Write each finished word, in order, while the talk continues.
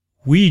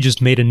We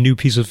just made a new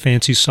piece of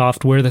fancy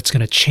software that's going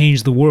to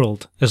change the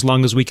world, as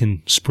long as we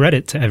can spread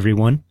it to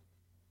everyone.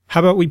 How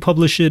about we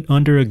publish it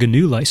under a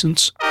GNU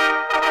license?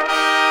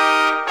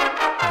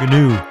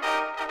 GNU.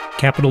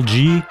 Capital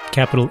G,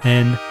 capital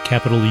N,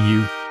 capital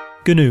U.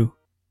 GNU.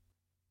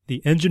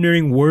 The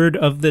engineering word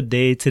of the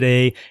day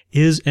today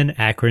is an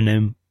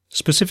acronym,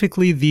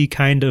 specifically the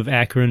kind of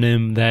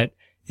acronym that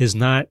is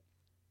not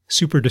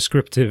super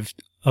descriptive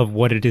of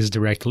what it is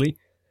directly.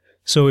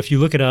 So if you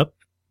look it up,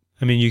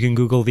 you can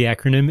Google the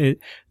acronym.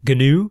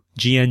 GNU,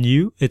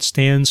 G-N-U, it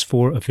stands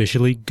for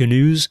officially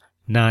GNU's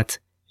Not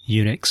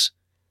Unix.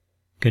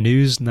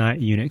 GNU's Not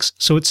Unix.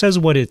 So it says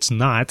what it's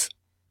not.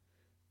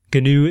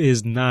 GNU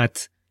is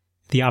not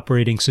the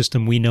operating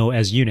system we know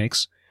as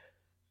Unix.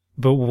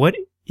 But what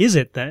is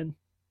it then?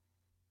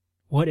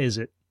 What is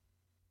it?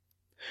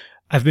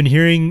 I've been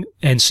hearing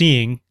and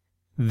seeing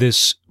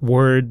this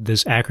word,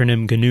 this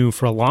acronym GNU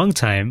for a long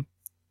time.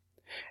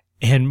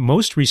 And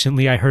most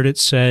recently, I heard it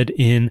said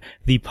in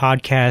the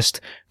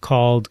podcast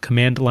called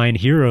Command Line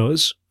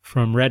Heroes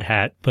from Red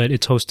Hat, but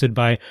it's hosted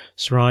by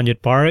Saron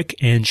Yitbarek,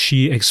 and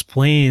she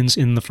explains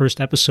in the first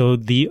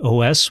episode the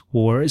OS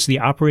wars, the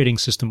operating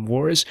system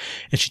wars,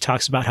 and she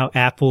talks about how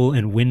Apple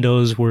and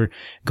Windows were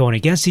going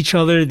against each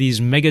other, these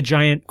mega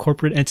giant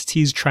corporate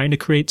entities trying to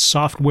create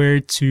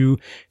software to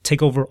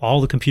take over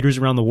all the computers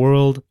around the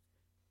world.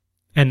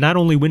 And not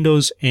only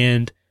Windows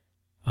and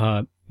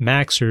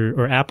Macs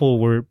or Apple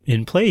were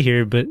in play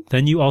here, but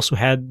then you also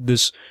had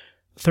this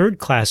third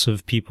class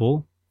of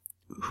people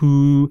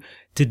who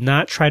did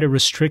not try to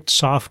restrict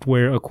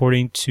software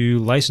according to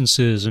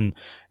licenses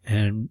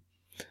and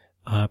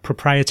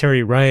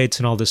proprietary rights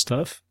and all this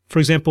stuff. For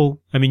example,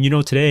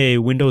 today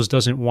Windows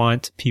doesn't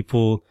want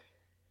people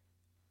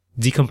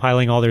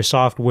decompiling all their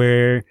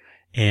software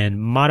and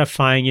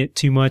modifying it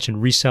too much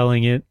and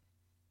reselling it.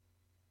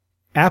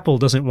 Apple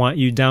doesn't want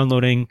you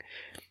downloading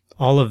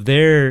all of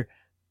their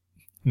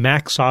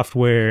Mac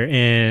software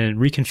and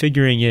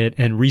reconfiguring it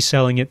and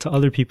reselling it to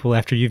other people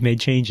after you've made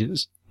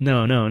changes.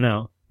 No,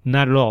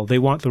 not at all. They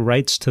want the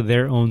rights to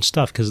their own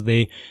stuff because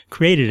they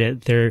created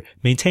it. They're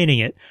maintaining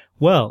it.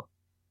 Well,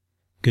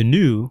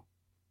 GNU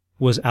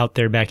was out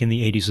there back in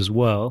the 80s as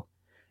well.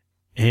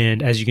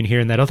 And as you can hear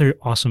in that other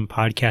awesome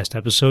podcast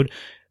episode,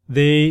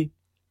 they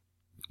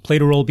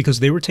played a role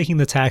because they were taking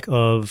the tack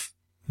of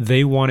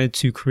they wanted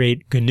to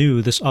create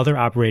GNU, this other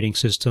operating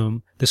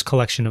system, this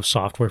collection of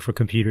software for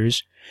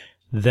computers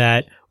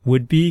that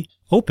would be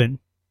open,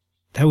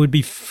 that would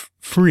be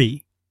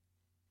free.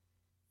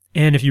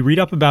 And if you read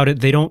up about it,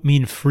 they don't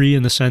mean free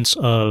in the sense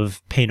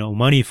of pay no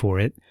money for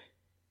it.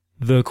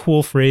 The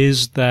cool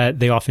phrase that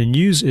they often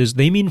use is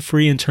they mean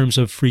free in terms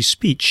of free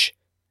speech,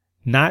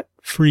 not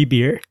free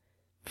beer.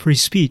 Free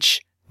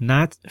speech,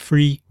 not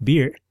free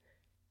beer.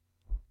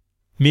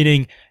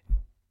 Meaning,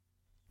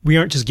 we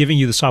aren't just giving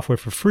you the software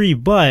for free,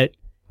 but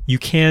you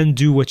can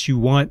do what you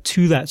want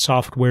to that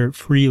software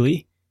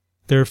freely.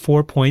 There are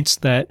 4 points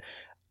that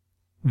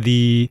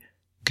the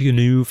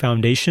GNU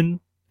Foundation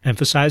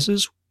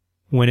emphasizes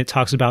when it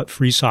talks about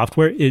free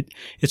software.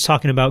 It's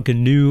talking about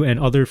GNU and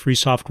other free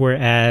software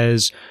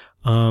as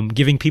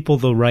giving people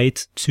the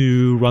right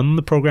to run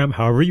the program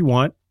however you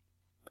want,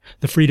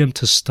 the freedom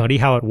to study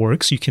how it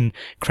works. You can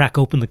crack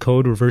open the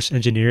code, reverse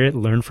engineer it,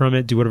 learn from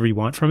it, do whatever you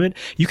want from it.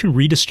 You can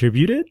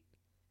redistribute it.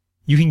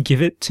 You can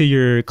give it to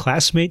your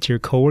classmate, to your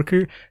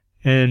coworker.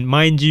 And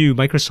mind you,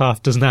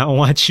 Microsoft does not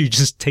want you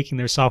just taking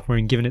their software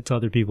and giving it to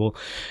other people.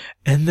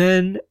 And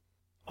then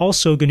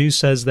also GNU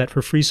says that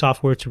for free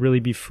software to really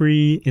be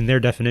free in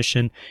their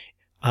definition,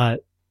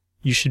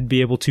 you should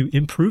be able to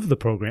improve the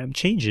program,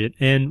 change it,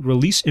 and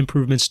release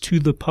improvements to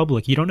the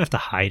public. You don't have to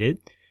hide it.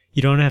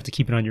 You don't have to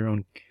keep it on your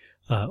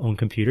own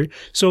computer.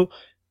 So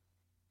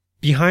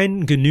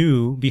behind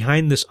GNU,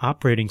 behind this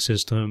operating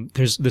system,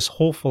 there's this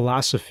whole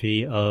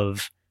philosophy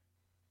of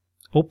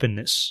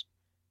openness.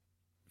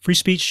 Free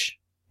speech,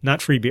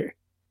 not free beer.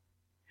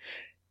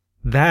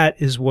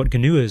 That is what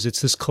GNU is.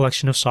 It's this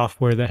collection of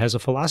software that has a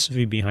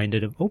philosophy behind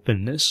it of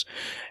openness.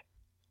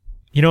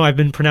 I've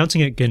been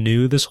pronouncing it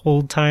GNU this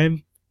whole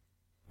time,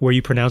 where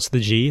you pronounce the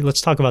G. Let's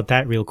talk about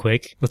that real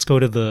quick. Let's go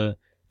to the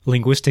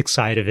linguistic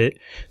side of it.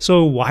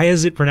 So why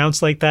is it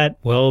pronounced like that?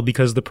 Well,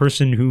 because the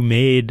person who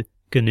made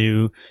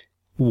GNU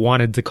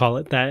wanted to call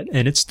it that,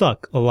 and it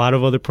stuck. A lot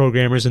of other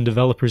programmers and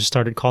developers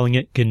started calling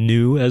it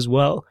GNU as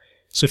well.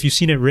 So if you've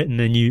seen it written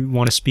and you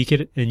want to speak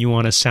it and you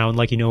want to sound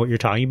like you know what you're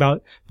talking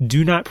about,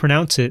 do not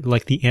pronounce it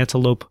like the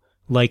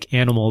antelope-like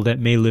animal that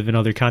may live in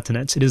other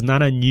continents. It is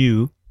not a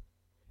new.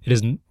 It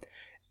is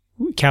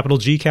capital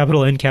G,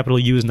 capital N, capital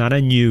U is not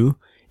a new.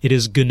 It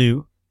is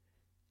GNU.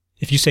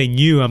 If you say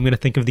new, I'm going to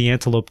think of the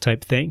antelope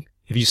type thing.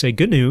 If you say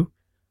GNU,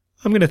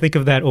 I'm going to think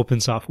of that open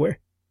software.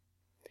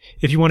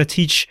 If you want to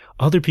teach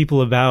other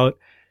people about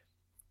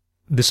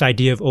this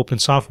idea of open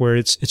software,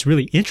 it's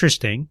really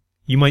interesting.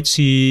 You might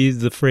see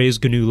the phrase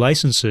GNU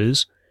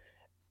licenses,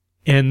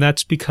 and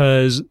that's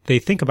because they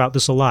think about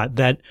this a lot,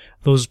 that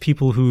those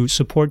people who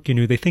support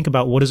GNU, they think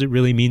about what does it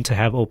really mean to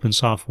have open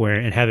software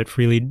and have it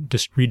freely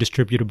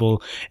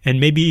redistributable and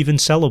maybe even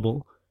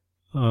sellable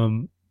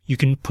you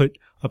can put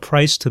a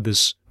price to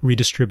this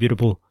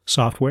redistributable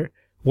software.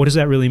 What does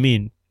that really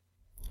mean?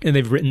 And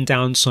they've written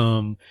down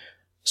some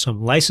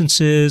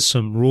licenses,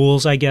 some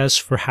rules, I guess,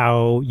 for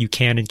how you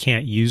can and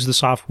can't use the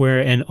software,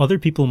 and other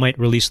people might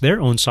release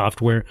their own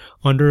software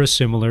under a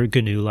similar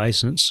GNU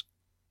license.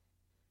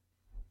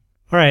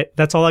 All right,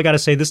 that's all I got to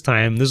say this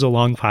time. This is a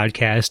long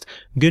podcast.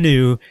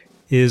 GNU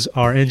is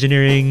our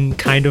engineering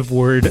kind of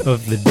word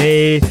of the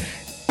day,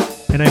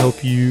 and I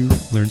hope you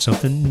learned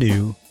something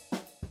new.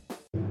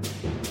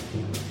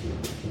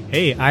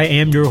 Hey, I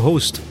am your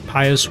host,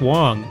 Pius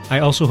Wong. I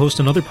also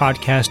host another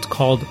podcast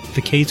called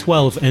the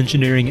K-12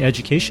 Engineering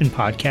Education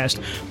Podcast,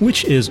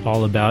 which is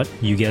all about,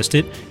 you guessed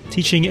it,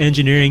 teaching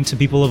engineering to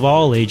people of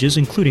all ages,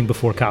 including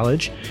before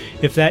college.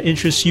 If that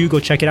interests you, go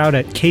check it out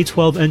at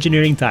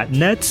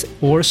k12engineering.net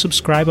or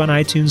subscribe on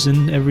iTunes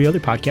and every other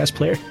podcast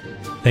player.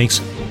 Thanks.